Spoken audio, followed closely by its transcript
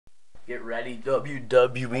Get ready,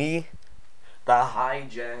 WWE. The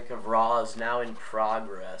hijack of Raw is now in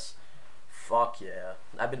progress. Fuck yeah.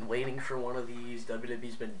 I've been waiting for one of these.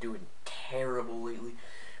 WWE's been doing terrible lately.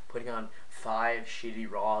 Putting on 5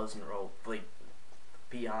 shitty Raws in a row. Like,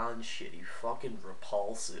 beyond shitty. Fucking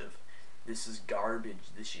repulsive. This is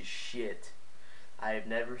garbage. This is shit. I have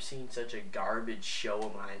never seen such a garbage show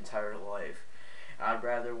in my entire life. I'd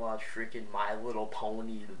rather watch freaking My Little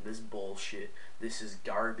Pony than this bullshit. This is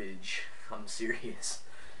garbage. I'm serious.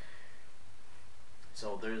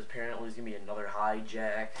 So there's apparently gonna be another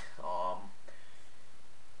hijack.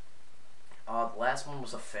 The last one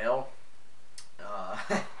was a fail.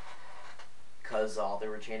 Cause they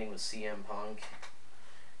were chanting with CM Punk,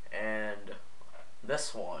 and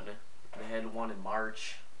this one they had one in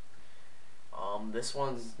March. This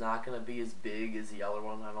one's not gonna be as big as the other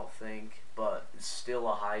one, I don't think, but it's still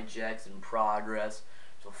a hijack's in progress.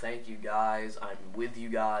 So thank you guys. I'm with you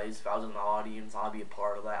guys. If I was in the audience, I'll be a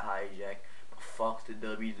part of that hijack. But fuck the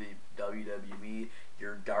WWE.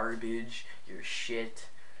 You're garbage. You're shit.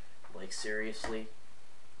 Like, seriously,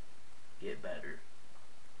 get better.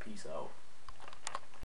 Peace out.